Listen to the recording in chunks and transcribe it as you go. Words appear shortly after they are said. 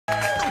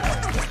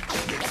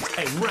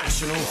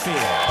Rational Fear.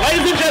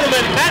 Ladies and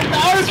gentlemen, Matt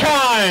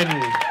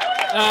Okine.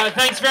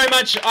 Thanks very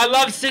much. I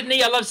love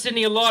Sydney. I love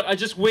Sydney a lot. I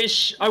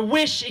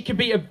wish it could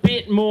be a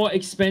bit more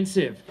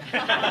expensive.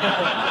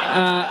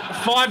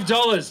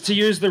 $5 to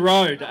use the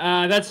road.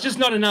 That's just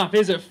not enough,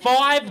 is it?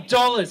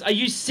 $5. Are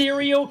you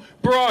serial?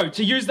 Bro,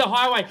 to use the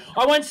highway.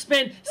 I won't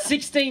spend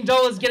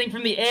 $16 getting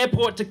from the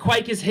airport to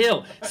Quakers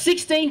Hill.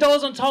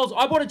 $16 on tolls.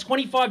 I bought a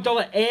 $25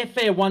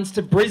 airfare once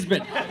to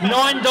Brisbane.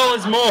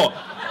 $9 more.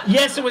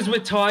 Yes, it was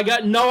with Tiger.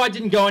 No, I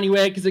didn't go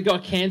anywhere because it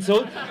got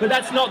cancelled. But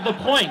that's not the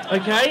point,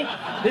 okay?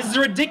 This is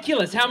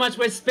ridiculous how much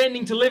we're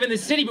spending to live in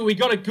this city, but we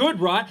got it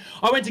good, right?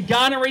 I went to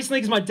Ghana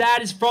recently because my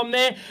dad is from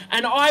there,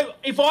 and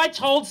if I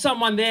told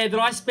someone there that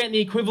I spent the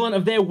equivalent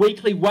of their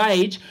weekly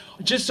wage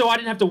just so I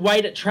didn't have to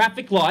wait at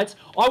traffic lights,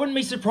 I wouldn't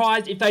be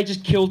surprised if they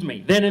just killed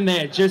me then and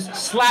there. Just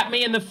slapped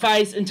me in the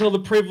face until the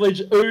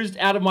privilege oozed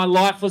out of my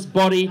lifeless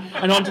body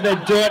and onto their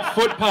dirt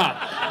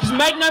footpath. Because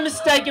make no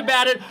mistake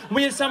about it,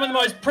 we are some of the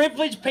most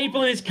privileged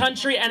people in this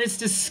country, and it's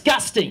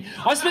disgusting.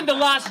 I spent the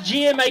last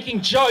year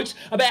making jokes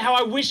about how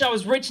I wish I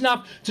was rich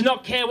enough to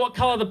not care what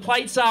colour the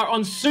plates are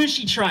on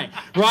sushi train,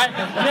 right?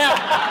 Now,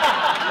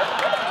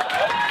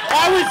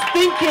 I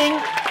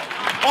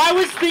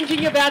was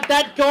thinking about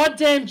that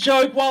goddamn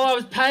joke while I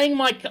was paying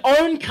my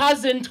own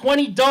cousin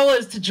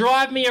 $20 to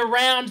drive me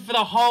around for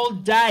the whole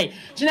day.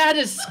 Do you know how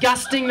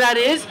disgusting that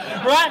is,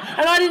 right?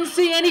 And I didn't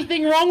see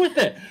anything wrong with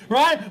it,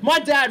 right? My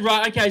dad,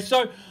 right, okay,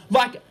 so,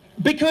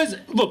 because,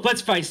 look,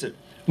 let's face it.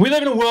 We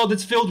live in a world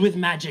that's filled with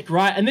magic,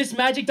 right? And this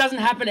magic doesn't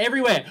happen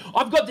everywhere.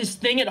 I've got this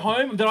thing at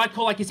home that I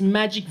call this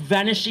magic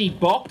vanishy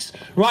box,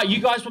 right? You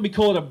guys probably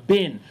call it a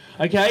bin,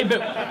 okay?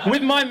 But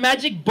with my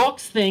magic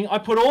box thing, I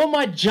put all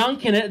my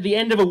junk in it at the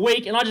end of a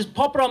week and I just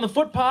pop it on the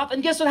footpath,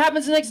 and guess what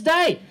happens the next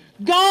day?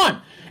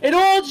 Gone. It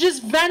all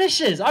just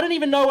vanishes. I don't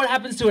even know what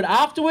happens to it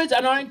afterwards,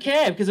 and I don't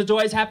care because it's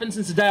always happened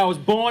since the day I was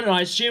born, and I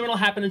assume it'll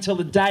happen until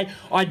the day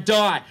I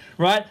die,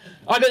 right?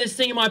 I got this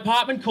thing in my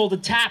apartment called a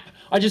tap.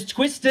 I just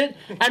twist it,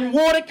 and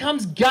water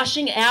comes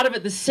gushing out of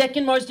it, the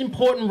second most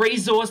important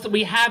resource that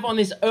we have on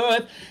this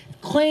earth.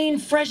 Clean,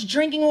 fresh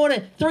drinking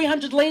water,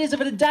 300 litres of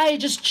it a day,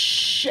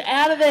 just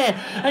out of there.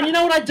 And you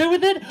know what I do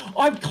with it?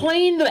 I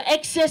clean the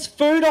excess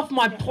food off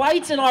my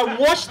plates and I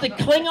wash the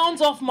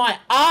Klingons off my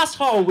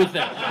asshole with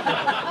it.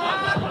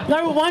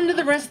 No wonder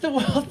the rest of the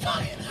world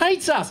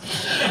hates us.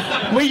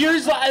 We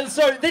use,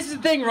 so this is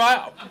the thing,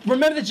 right?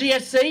 Remember the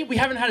GFC? We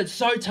haven't had it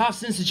so tough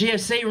since the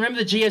GFC. Remember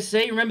the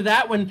GFC? Remember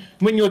that when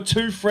your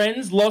two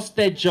friends lost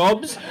their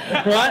jobs,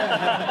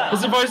 right? They're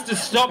supposed to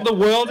stop the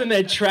world in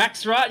their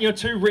tracks, right? And your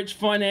two rich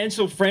financial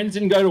friends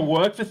didn't go to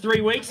work for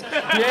 3 weeks.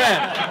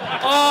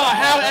 Yeah. Oh,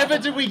 however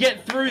did we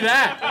get through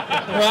that,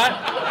 right?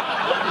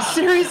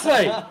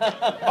 Seriously.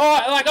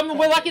 Oh,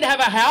 we're lucky to have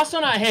a house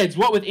on our heads.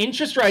 What with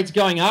interest rates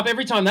going up,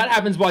 every time that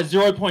happens by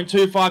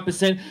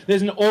 0.25%,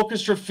 there's an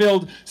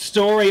orchestra-filled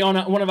story on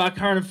one of our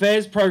current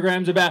affairs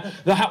programs about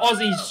the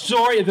Aussie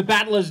story of the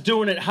battlers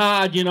doing it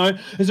hard, you know.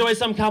 There's always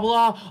some couple,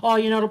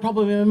 you know, it'll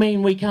probably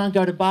mean we can't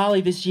go to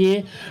Bali this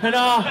year. And,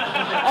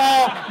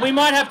 we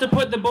might have to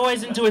put the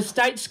boys into a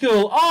state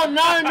school. Oh,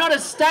 no, not a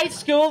state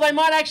school. They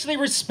might actually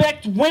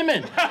respect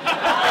women. Excuse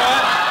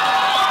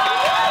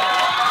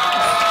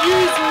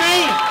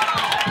me.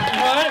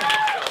 Right?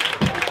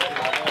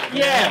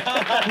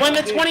 Yeah. When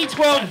the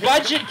 2012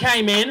 budget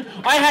came in,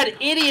 I had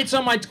idiots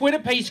on my Twitter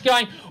piece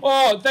going,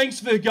 oh, thanks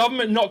for the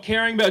government not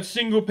caring about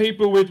single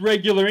people with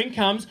regular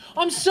incomes.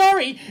 I'm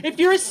sorry, if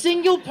you're a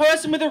single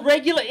person with a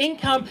regular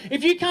income,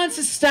 if you can't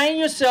sustain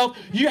yourself,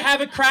 you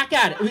have a crack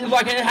at it,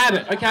 like a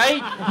habit,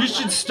 okay? You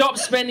should stop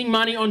spending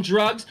money on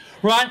drugs,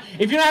 right?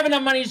 If you don't have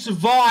enough money to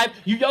survive,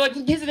 here's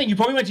the thing, you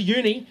probably went to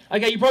uni,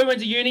 okay? You probably went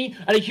to uni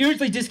at a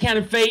hugely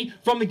discounted fee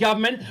from the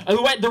government,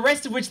 the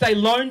rest of which they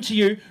loaned to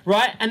you,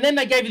 right? And then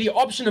they gave you the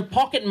option of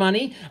pocket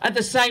money. At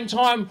the same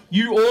time,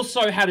 you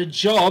also had a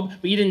job,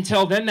 but you didn't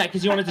tell them that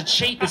because you wanted to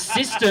cheat the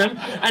system,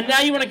 and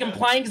now you want to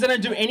complain because they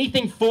don't do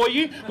anything for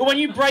you. But when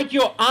you break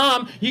your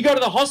arm, you go to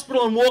the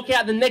hospital and walk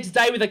out the next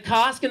day with a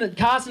cast and a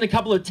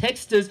couple of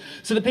texters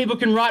so that people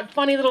can write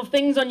funny little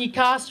things on your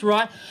cast,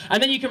 right? And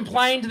then you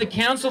complain to the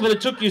council that it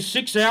took you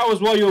 6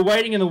 hours while you were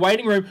waiting in the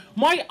waiting room.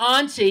 My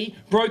auntie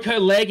broke her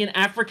leg in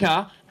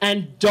Africa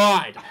and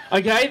died,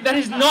 okay? That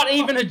is not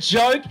even a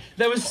joke.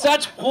 There was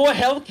such poor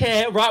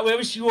healthcare right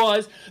where she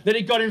was that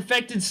it got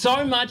infected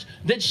so much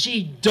that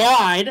she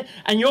died,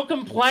 and you're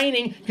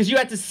complaining because you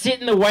had to sit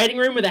in the waiting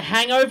room with a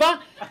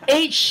hangover?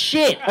 Eat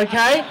shit,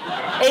 okay?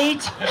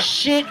 Eat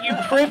shit, you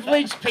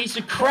privileged piece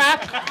of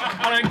crap.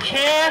 I don't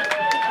care.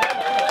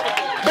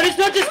 But it's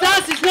not just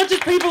us, it's not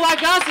just people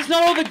like us, it's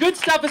not all the good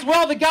stuff as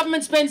well. The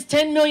government spends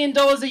 $10 million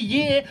a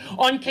year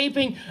on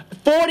keeping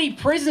 40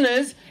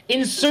 prisoners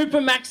in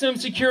super maximum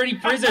security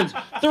prisons.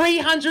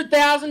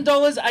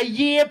 $300,000 a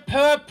year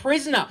per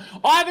prisoner.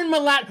 Ivan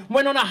Milat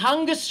went on a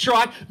hunger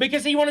strike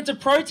because he wanted to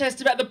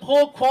protest about the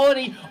poor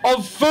quality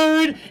of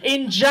food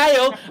in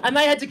jail, and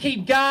they had to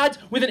keep guards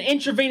with an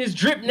intravenous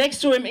drip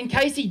next to him in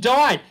case he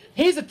died.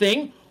 Here's the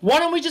thing. Why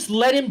don't we just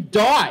let him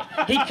die?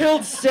 He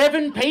killed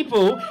 7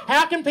 people.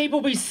 How can people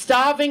be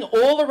starving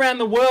all around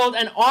the world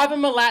and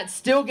Ivan Milat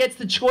still gets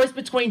the choice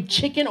between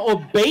chicken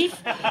or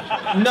beef?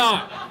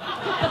 No.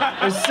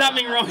 There's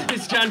something wrong with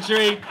this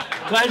country.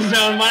 Ladies and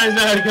gentlemen, my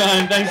name's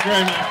Okine. Thanks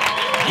very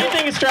much. Do you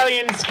think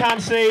Australians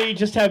can't see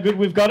just how good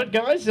we've got it,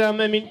 guys? I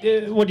mean,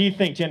 what do you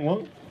think, Jen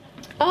Wong?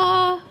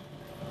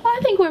 I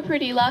think we're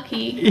pretty lucky.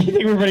 You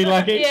think we're pretty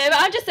lucky? Yeah, but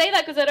I just say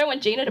that because I don't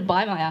want Gina to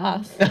buy my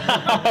ass.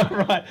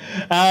 Right.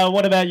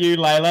 What about you,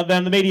 Layla?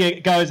 Then the media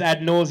goes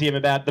ad nauseum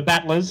about the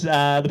battlers,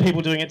 the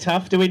people doing it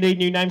tough. Do we need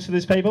new names for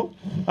these people?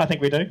 I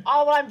think we do.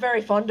 Oh, well, I'm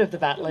very fond of the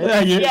battlers.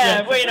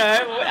 Yeah. Well, you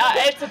know,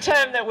 it's a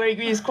term that we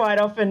use quite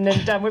often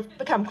and we've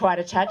become quite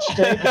attached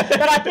to.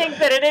 But I think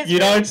that it is... You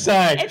don't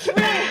say. It's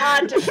really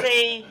hard to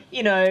see,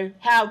 you know,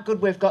 how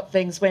good we've got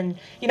things when...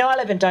 You know, I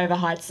live in Dover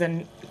Heights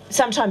and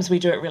sometimes we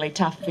do it really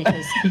tough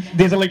because...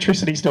 There's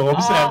electricity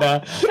storms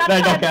and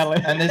they knock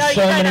out... And there's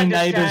so many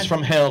neighbours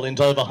from hell in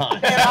Dover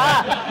Heights. There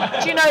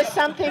are. Do you know,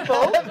 some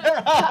people...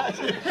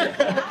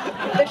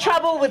 The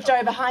trouble with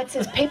Dover Heights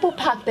is people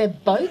park their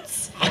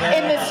boats in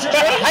the street.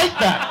 I hate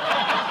that.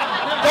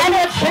 And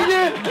it's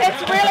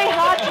really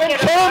hard to get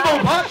Campbell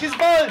parked his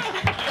boat.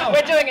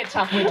 We're doing it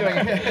tough, we're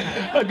doing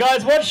it.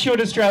 Guys, what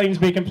should Australians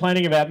be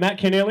complaining about? Matt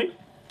Keneally?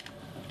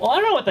 Well, I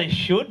don't know what they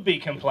should be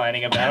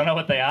complaining about. I don't know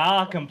what they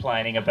are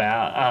complaining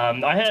about.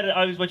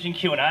 I was watching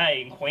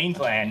Q&A in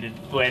Queensland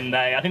when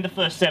I think the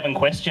first 7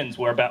 questions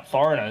were about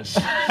foreigners.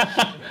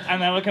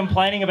 And they were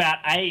complaining about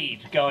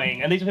aid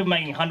going, and these are people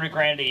making 100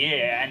 grand a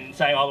year and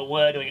saying, oh,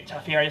 we're doing it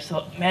tough here. I just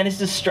thought, man,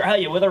 this is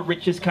Australia. We're the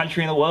richest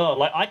country in the world.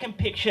 Like, I can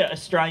picture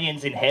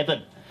Australians in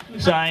heaven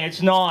saying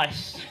it's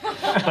nice,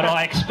 but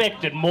I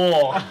expected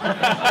more.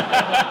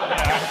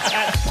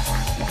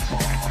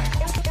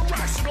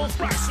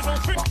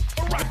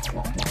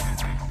 Rational,